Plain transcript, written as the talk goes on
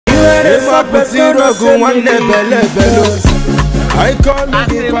were the suckers, no go one bello. I call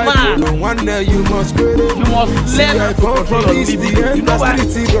you the fight, one day you must go. You must learn how to control your living. You know why?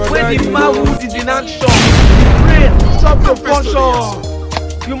 When the manhood is in action, the brain stop to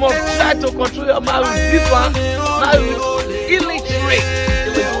function. You must try to control your manhood. This one, manhood, illiterate.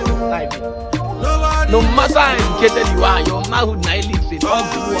 No matter how educated you are, your manhood na illiterate. All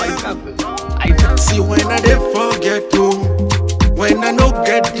the war is happening. See when I dey forget you, when I no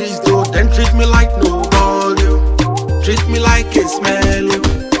get this though, then treat me like nobody. Treat me like a smell,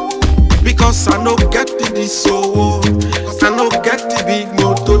 because I no get this so. I no get the big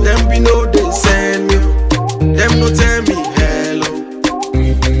motor, them be no they send me, them no tell me hello.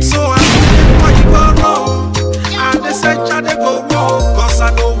 So I why you go wrong, and they say they go wrong, cause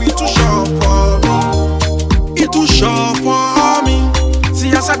I know it too short for me, it too short for me. See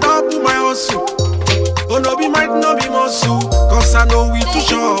as I double my hustle, oh no be might no be muscle, cause I know it too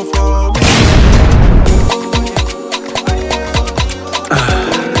short for me.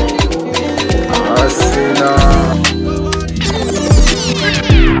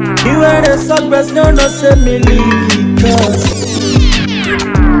 You were the suckers, no say me leave because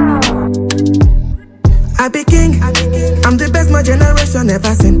I be king, I'm the best my generation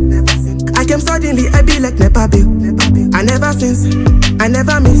ever seen. I came suddenly, I be like Nepa Bill. I never since, I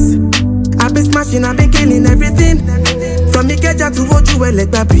never miss. I be smashing, I be killing everything. From Ikeja to Ojuwe,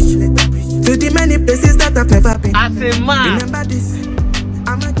 like Bridge, to the many places that I've never been. As a man, remember this,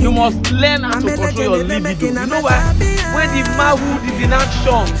 you must learn how to control your libido. You know why? When the manhood is in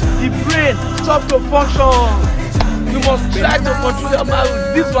action, the brain stop to function. You must try to control your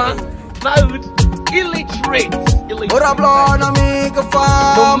manhood. This one, manhood, illiterate. No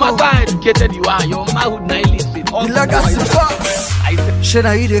matter how educated you are, your manhood na illiterate. Should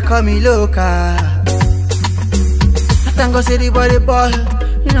I you call me loca? Thank God say the body ball,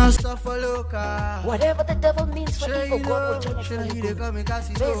 you know stuff for loca. Whatever the devil means for evil, God will turn it for you.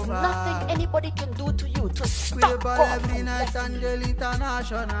 There's nothing anybody can do to you to stop God from blessing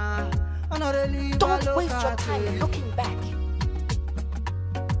you. Don't waste your time looking back,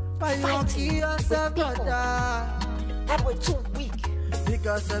 fighting with people that were too weak to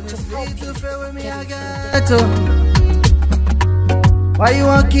help you. Why you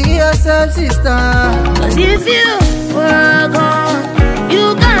want to kill yourself, sister? Cause if you were gone,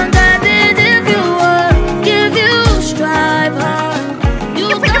 you can't get it. If you were, give you strive hard.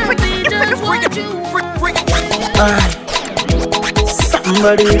 You can't be just what you want.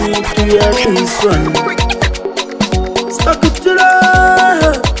 Somebody need to hear this one. Stuck it to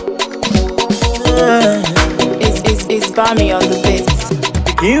It's Barney on the beat.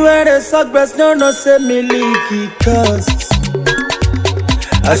 You were the suckers, no say me leaky cause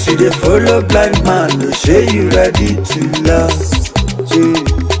I see the follow blind man, no say you ready to last. Yeah.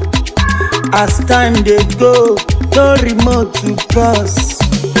 As time they go, no remote to pass.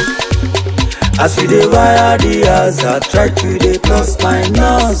 I see the wire the house, I try to the plus my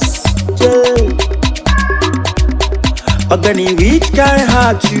nose. Yeah. But then which kind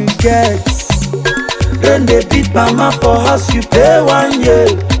heart you get? Then they beat mama for house, you pay 1 year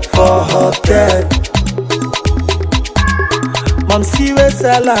for hotel. Mom see we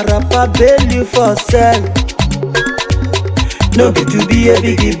sell a rapper, bail you for sell. No be to be a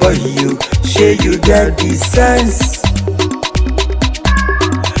biggie boy, you share you get the sense.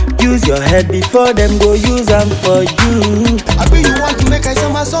 Use your head before them go use them for you. I be you want to make I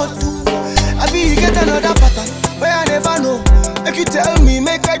somersault too. I be you get another pattern where I never know. Make you tell me,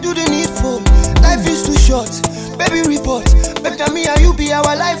 make I do the needful. Life is too short, baby report. Make me and you be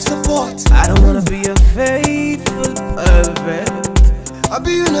our life support. I don't wanna be a faithful pervert. I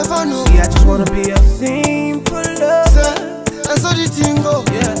be you never know. See, I just wanna be a simple lover. And so the thing go.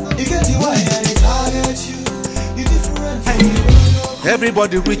 Yeah. You get the wire, they target you. You different from you.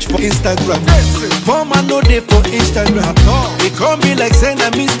 Everybody reach for Instagram. Poor man no day for Instagram. They call me like saying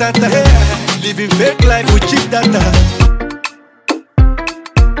I'm Mr. Living fake life with cheap data.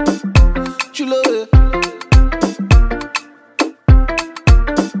 Chulo.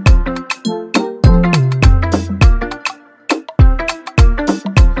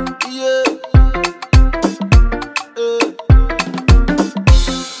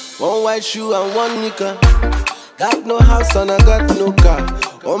 One white shoe and one nika. Got no house and I got no car.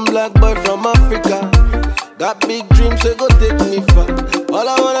 One black boy from Africa. Got big dreams, so go take me far. All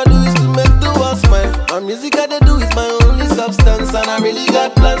I wanna do is to make the world smile. My music I do is my only substance, and I really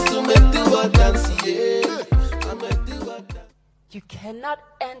got plans to make the world dance. Yeah, I make the world dance. You cannot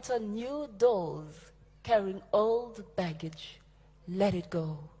enter new doors carrying old baggage. Let it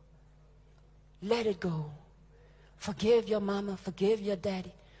go. Let it go. Forgive your mama, forgive your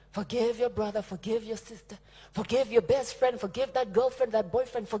daddy. Forgive your brother, forgive your sister, forgive your best friend, forgive that girlfriend, that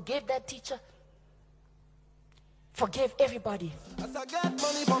boyfriend, forgive that teacher. Forgive everybody. As I get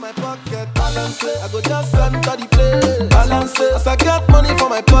money for my pocket, balance it. I go just enter the place, balance it. As I get money for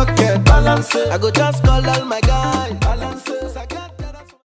my pocket, balance it. I go just call all my guys.